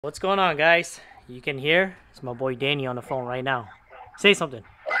What's going on, guys? You can hear it's my boy Danny on the phone right now. Say something.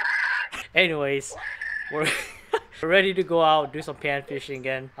 Anyways, we're ready to go out, do some pan fishing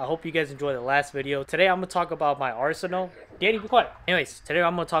again. I hope you guys enjoyed the last video. Today I'm gonna talk about my arsenal. Danny, be quiet. Anyways, today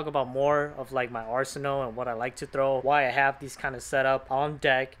I'm gonna talk about more of like my arsenal and what I like to throw, why I have these kind of set up on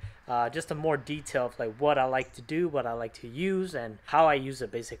deck. Just a more detail of like what I like to do, what I like to use, and how I use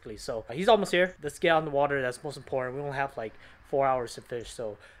it basically. So he's almost here. Let's get on the water. That's most important. We only have like 4 hours to fish,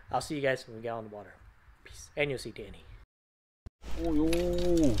 so I'll see you guys when we get on the water. Peace. And you'll see Danny. Oh, yo.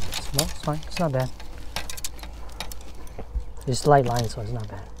 No, it's fine. It's not bad. It's light line, so it's not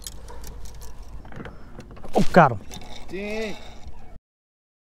bad. Oh, got him. Dang.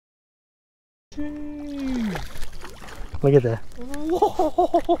 Look at that.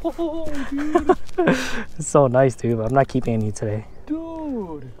 Whoa, dude. It's so nice, dude, but I'm not keeping any today.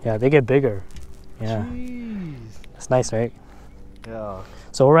 Dude. Yeah, they get bigger. Yeah. Jeez. It's nice, right? Yeah.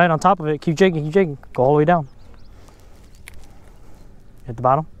 So we're right on top of it. Keep jigging, keep jigging. Go all the way down. At the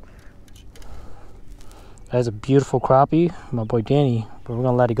bottom. That's a beautiful crappie, my boy Danny, but we're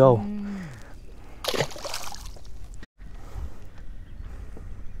gonna let it go.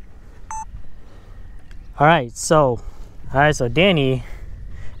 Alright, so Danny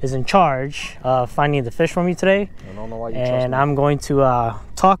is in charge of finding the fish for me today. I don't know why you and trust me. I'm going to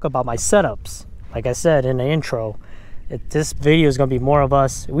talk about my setups. Like I said in the intro, this video is going to be more of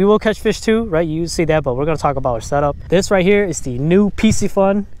us. We will catch fish too, right? You see that, but we're going to talk about our setup. This right here is the new PC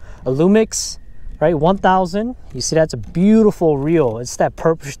Fun Illumix, right? 1000. You see that's a beautiful reel. It's that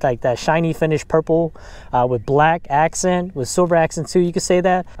purple, like that shiny finish purple with black accent, with silver accent too. You could say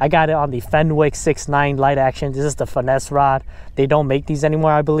that. I got it on the Fenwick 6.9 light action. This is the finesse rod. They don't make these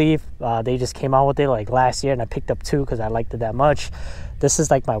anymore, I believe. They just came out with it like last year, and I picked up two because I liked it that much. This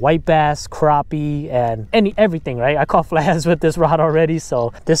is like my white bass, crappie, and everything, right? I caught flatheads with this rod already,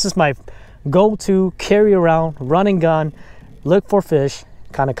 so this is my go-to carry around, run and gun, look for fish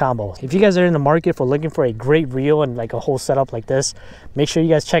kind of combo. If you guys are in the market for looking for a great reel and like a whole setup like this, make sure you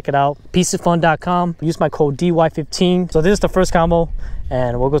guys check it out. PeaceOfFun.com. Use my code DY15. So this is the first combo,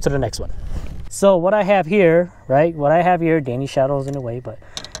 and we'll go to the next one. So what I have here, right? What I have here, Danny Shadow's in the way, but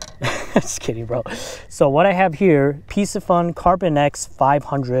just kidding, bro. So what I have here, Piece of Fun Carbon X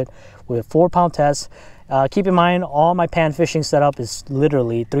 500 with 4-pound test. Keep in mind, all my pan fishing setup is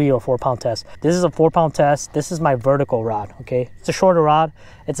literally 3 or 4 pound test. This is a 4-pound test. This is my vertical rod, okay? It's a shorter rod.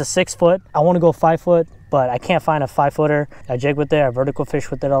 It's a 6 foot. I want to go 5 foot, but I can't find a 5-footer. I jig with it. I vertical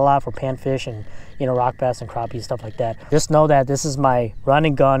fish with it a lot for panfish and, you know, rock bass and crappie, stuff like that. Just know that this is my run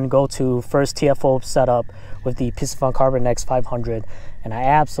and gun go-to first TFO setup with the Piece of Fun Carbon X 500. And I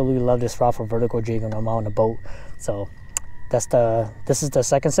absolutely love this rod for vertical jigging when I'm on the boat. So this is the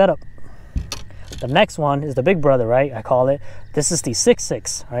second setup. The next one is the big brother, right? I call it. This is the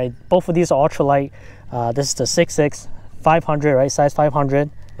 6.6, right? Both of these are ultralight. This is the 6.6, 500, right? Size 500.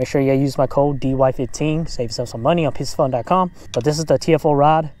 Make sure you use my code DY15. Save yourself some money on PeaceOfFun.com. But this is the TFO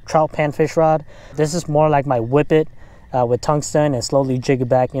rod, trout panfish rod. This is more like my whip it with tungsten and slowly jig it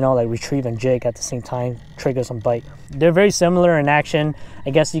back, you know, like retrieve and jig at the same time, trigger some bite. They're very similar in action. I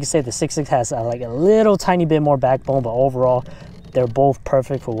guess you could say the 6.6 has like a little tiny bit more backbone, but overall, they're both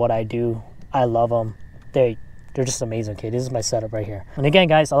perfect for what I do. I love them. They're just amazing. Okay, this is my setup right here. And again,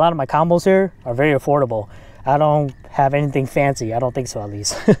 guys, a lot of my combos here are very affordable. I don't have anything fancy. I don't think so, at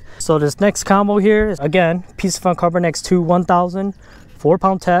least. So this next combo here is, again, Piece of Fun Carbon X2 1000,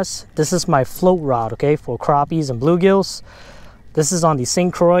 4-pound test. This is my float rod, okay, for crappies and bluegills. This is on the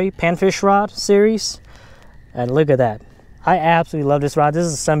St. Croix Panfish rod series. And look at that. I absolutely love this rod. This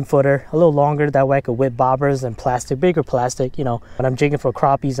is a 7-footer, a little longer. That way I could whip bobbers and plastic, bigger plastic, you know, when I'm jigging for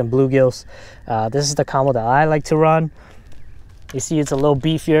crappies and bluegills. This is the combo that I like to run. You see it's a little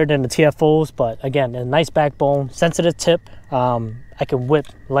beefier than the TFOs, but again, a nice backbone, sensitive tip. I can whip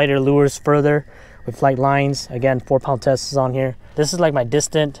lighter lures further with light lines. Again, 4-pound test is on here. This is like my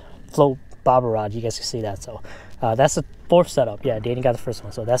distant float bobber rod. You guys can see that. So that's the 4th setup. Yeah, Danny got the first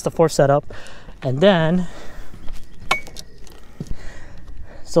one. So that's the 4th setup. And then,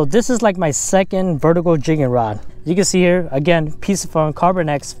 so this is like my second vertical jigging rod. You can see here, again, Piece of Fun Carbon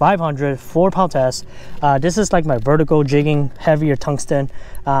X 500, 4-pound test. This is like my vertical jigging, heavier tungsten.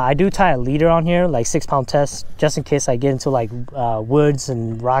 I do tie a leader on here, like 6-pound test, just in case I get into like woods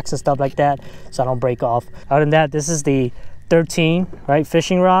and rocks and stuff like that, so I don't break off. Other than that, this is the 13, right,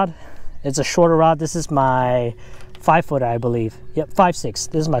 fishing rod. It's a shorter rod. This is my 5-footer, I believe. Yep, 5.6.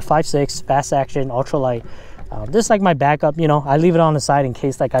 This is my 5.6, fast action, ultralight. This is like my backup, you know. I leave it on the side in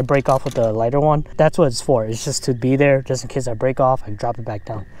case like I break off with the lighter one. That's what it's for. It's just to be there just in case I break off. I drop it back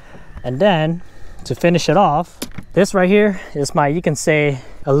down. And then to finish it off, this right here is my, you can say,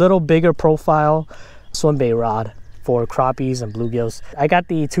 a little bigger profile swim bait rod for crappies and bluegills. I got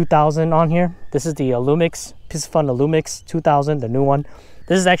the 2000 on here. This is the Lumix, Piscifun Lumix 2000, the new one.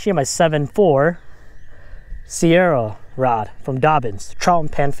 This is actually my 7.4 Sierra rod from Dobbins, trout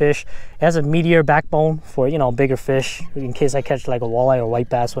and panfish. It has a meteor backbone for, you know, bigger fish in case I catch like a walleye or white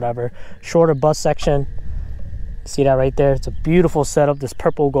bass, whatever. Shorter bust section. See that right there? It's a beautiful setup. This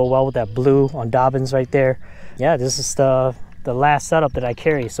purple will go well with that blue on Dobbins right there. Yeah, this is the last setup that I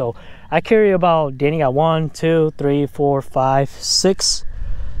carry. So I carry about, Danny got 1, 2, 3, 4, 5, 6.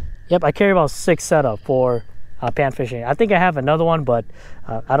 Yep, I carry about 6 setup for pan fishing. I think I have another one, but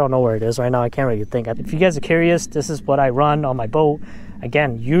I don't know where it is right now. I can't really think. If you guys are curious, this is what I run on my boat.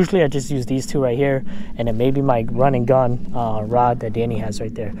 Again, usually I just use these two right here, and then maybe my run and gun rod that Danny has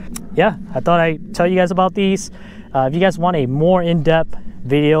right there. Yeah, I thought I'd tell you guys about these. If you guys want a more in-depth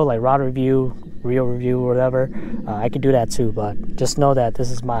video, like rod review, reel review, or whatever, I could do that too. But just know that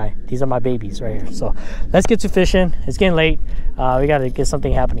these are my babies right here. So let's get to fishing. It's getting late. We gotta get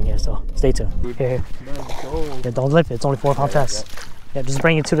something happening here. So stay tuned. Here. Yeah, don't lift it. It's only 4-pound test. Yeah, just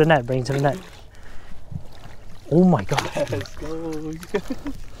bring it to the net. Bring it to the net. Oh my god. Let's go.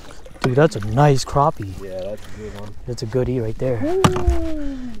 Dude, that's a nice crappie. Yeah, that's a good one. That's a good eat right there.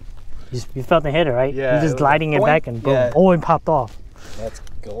 You felt the hitter, right? Yeah. You're just gliding it back and boom. Yeah. Oh, and popped off. Let's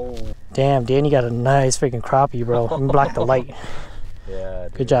go. Damn, Danny got a nice freaking crappie, bro. Let me block the light. Yeah.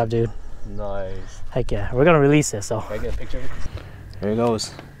 Dude. Good job, dude. Nice. Heck yeah. We're gonna release this, so. Can I get a picture of it? There it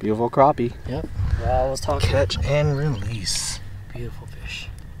goes. Beautiful crappie. Yep. Well, I was talking. Catch and release. Beautiful fish.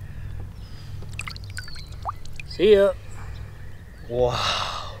 See ya.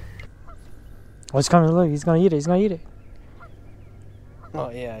 Wow. Oh, he's coming. Look, he's gonna eat it. He's gonna eat it. Oh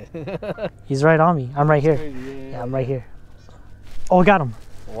yeah. He's right on me. I'm right here. Yeah, I'm right here. Oh, I got him.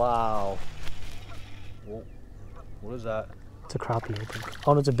 Wow. Whoa. What is that? It's a crappie, I think.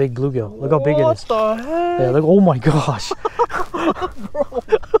 Oh, no, it's a big bluegill. Look how big it is. What the heck? Yeah, look. Oh my gosh.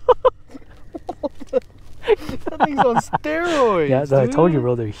 That thing's on steroids. Yeah, dude. I told you,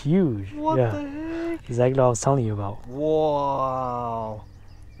 bro. They're huge. What yeah. the heck? Exactly what I was telling you about. Wow.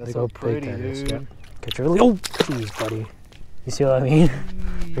 That's Look so how big pretty, that is. dude. Yeah. Catch it really. Oh, jeez, buddy. You see what I mean?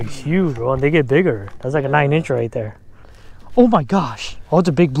 They're huge, bro, and they get bigger. That's like a 9-inch right there. Oh my gosh. Oh, it's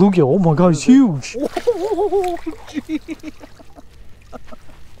a big bluegill. Oh my god, it's huge. Oh,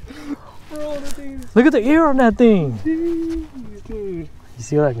 bro, that thing Look at the ear on that thing. is dude. You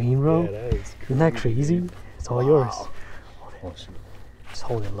see what I mean, bro? Yeah, that is crazy. Isn't that crazy? It's all yours. Oh, shoot. Just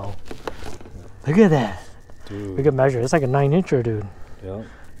hold it low. Look at that. Dude. We can measure. It's like a 9-incher, dude. Yeah.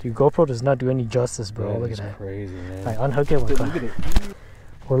 Dude, GoPro does not do any justice, bro. Look at that. Crazy, man. All right, unhook it. Dude, look at it.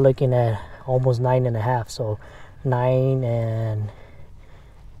 We're looking at almost 9.5. So 9 and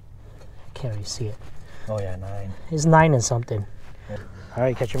can't really see it. Oh yeah, 9. It's 9 and something. Yeah. All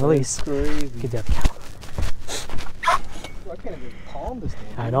right, catch and release. That's crazy. Get that count. I can't even palm this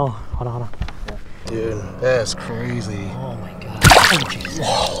thing. I know. Hold on, hold on. Dude, that's crazy. Oh my god. Oh jeez.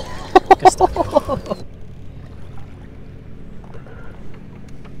 Good stuff.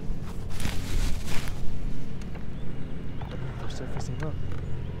 They're surfacing up.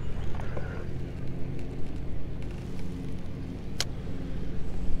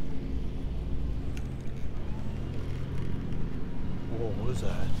 Whoa, what is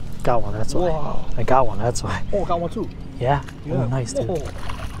that? Got one, that's why. Wow. I got one, that's why. Oh, got one too. Yeah? Yeah. Oh, nice, dude. Whoa.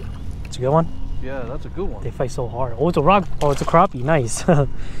 It's a good one? Yeah, that's a good one. They fight so hard. Oh, it's a rock. Oh, it's a crappie. Nice.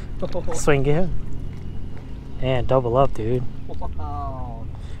 Swing it. And double up, dude. Wow.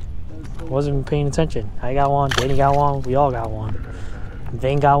 So Wasn't even paying attention. I got one. Danny got one. We all got one.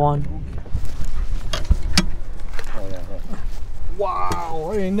 Vane got one. Oh, yeah.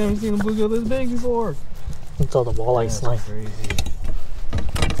 Wow, I ain't never seen a bluegill this big before. It's all the walleye That's slime. crazy.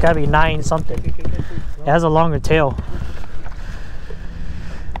 It's gotta be 9 something. It has a longer tail.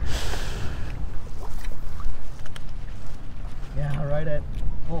 Yeah, right at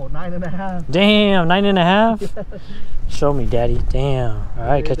 9.5. Damn, 9.5? Show me, daddy. Damn. All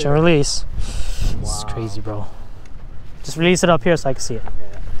right, catch and release. This is crazy, bro. Just release it up here so I can see it.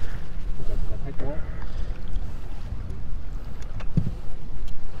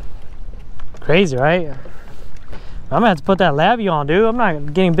 Crazy, right? I'm gonna have to put that labby on, dude. I'm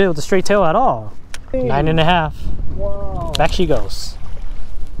not getting bit with a straight tail at all. 9.5. Wow. Back she goes.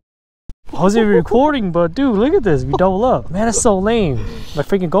 I wasn't even recording, but dude, look at this. We double up. Man, that's so lame. My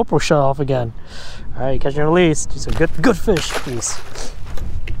freaking GoPro shut off again. All right, catch and release. Just a good fish, please.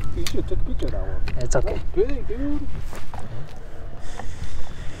 You should have took a picture of that one. It's okay. Big, dude.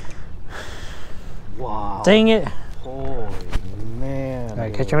 Wow. Dang it. Holy man. All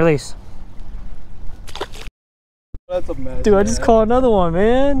right, catch and release. That's a mess. Dude, I just caught another one,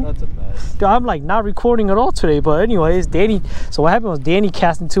 man. That's a mess. Dude, I'm like not recording at all today, but anyways, Danny, so what happened was Danny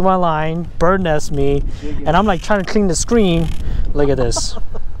cast into my line, bird nest me, and I'm like trying to clean the screen. Look at this.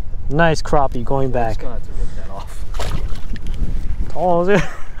 Nice crappie going back. I'm just gonna have to rip that off. Oh, is it?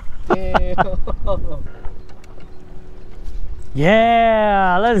 Damn.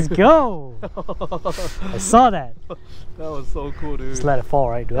 Yeah, let's go. I saw that. That was so cool, dude. Just let it fall,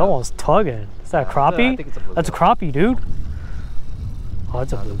 right, dude? That one's tugging. Is that a crappie? I think it's a bluegill. That's a crappie, dude. Oh,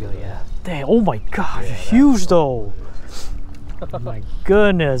 it's a bluegill, yeah. Dang, oh my gosh, it's huge though. Oh my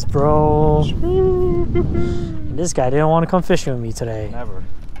goodness, bro. And this guy didn't want to come fishing with me today. Never.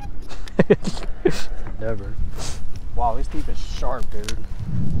 Never. Wow, his teeth is sharp, dude.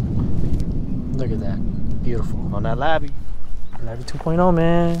 Look at that. Beautiful. On that labby. Labby 2.0,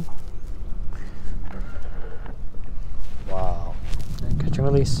 man. Wow. Catch and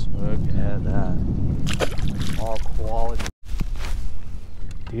release. Look at that. All quality.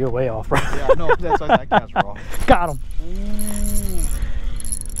 Dude, you're way off, bro. Yeah, I know. That's why that cast wrong. Got him. Ooh.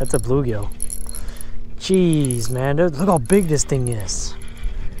 That's a bluegill. Jeez, man. Look how big this thing is.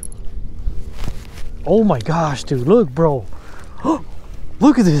 Oh my gosh, dude. Look, bro.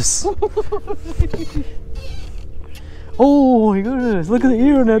 Look at this. Oh my goodness. Look at the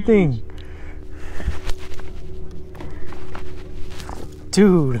ear on that thing.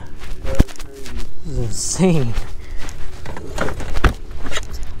 Dude. This is insane.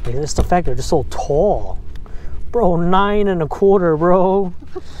 Like, it's the fact they're just so tall. Bro, 9 1/4, bro.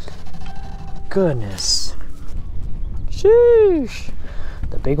 Goodness. Sheesh.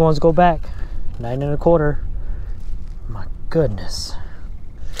 The big ones go back. 9 1/4. My goodness.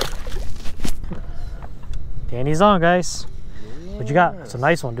 Danny's on, guys. Yes. What you got? It's a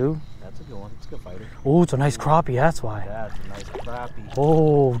nice one, dude. That's a good one. It's a good fighter. Oh, it's a nice crappie, that's why. That's a nice crappie.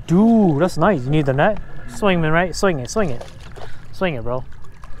 Oh, dude, that's nice. You need the net? Swing, man, right? Swing it, swing it. Swing it, bro.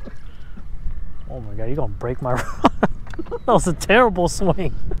 Oh my God, you're gonna break my rod. That was a terrible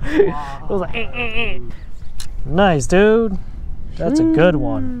swing. Wow. It was like, Nice, dude. That's a good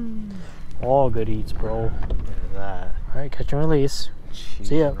one. All good eats, bro. Look at that. All right, catch and release. Jeez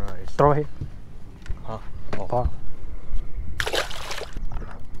See ya. Christ. Throw it here. Huh? Oh. Pop.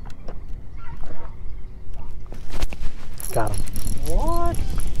 Got him. What?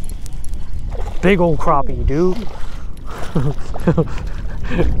 Big old crappie, dude.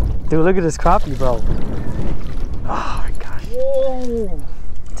 Dude, look at this crappie, bro. Oh my gosh. Whoa.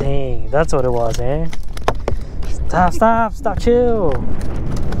 Dang, that's what it was, man. Stop, stop, stop, chill.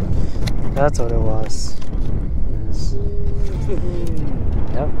 That's what it was. Yes.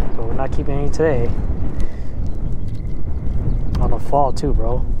 Yep, but we're not keeping any today. On the fall too,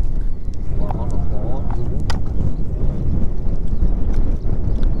 bro. On the ball.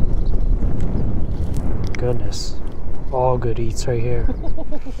 Goodness. All good eats right here.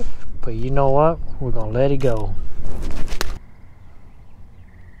 But you know what? We're gonna let it go.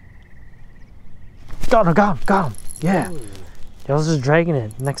 Got him, got him, got him. Yeah. I was just dragging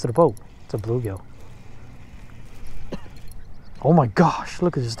it next to the boat. It's a bluegill. Oh my gosh,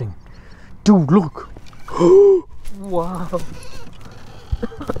 look at this thing. Dude, look. Wow.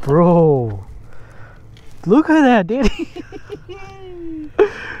 Bro. Look at that, Danny.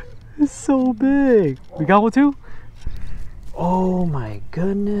 It's so big. We got one too? Oh my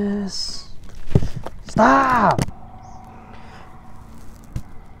goodness. Stop.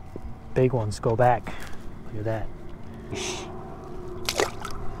 Big ones go back. Look at that.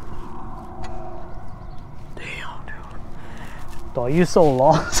 Damn, dude. Dog, you so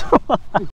lost.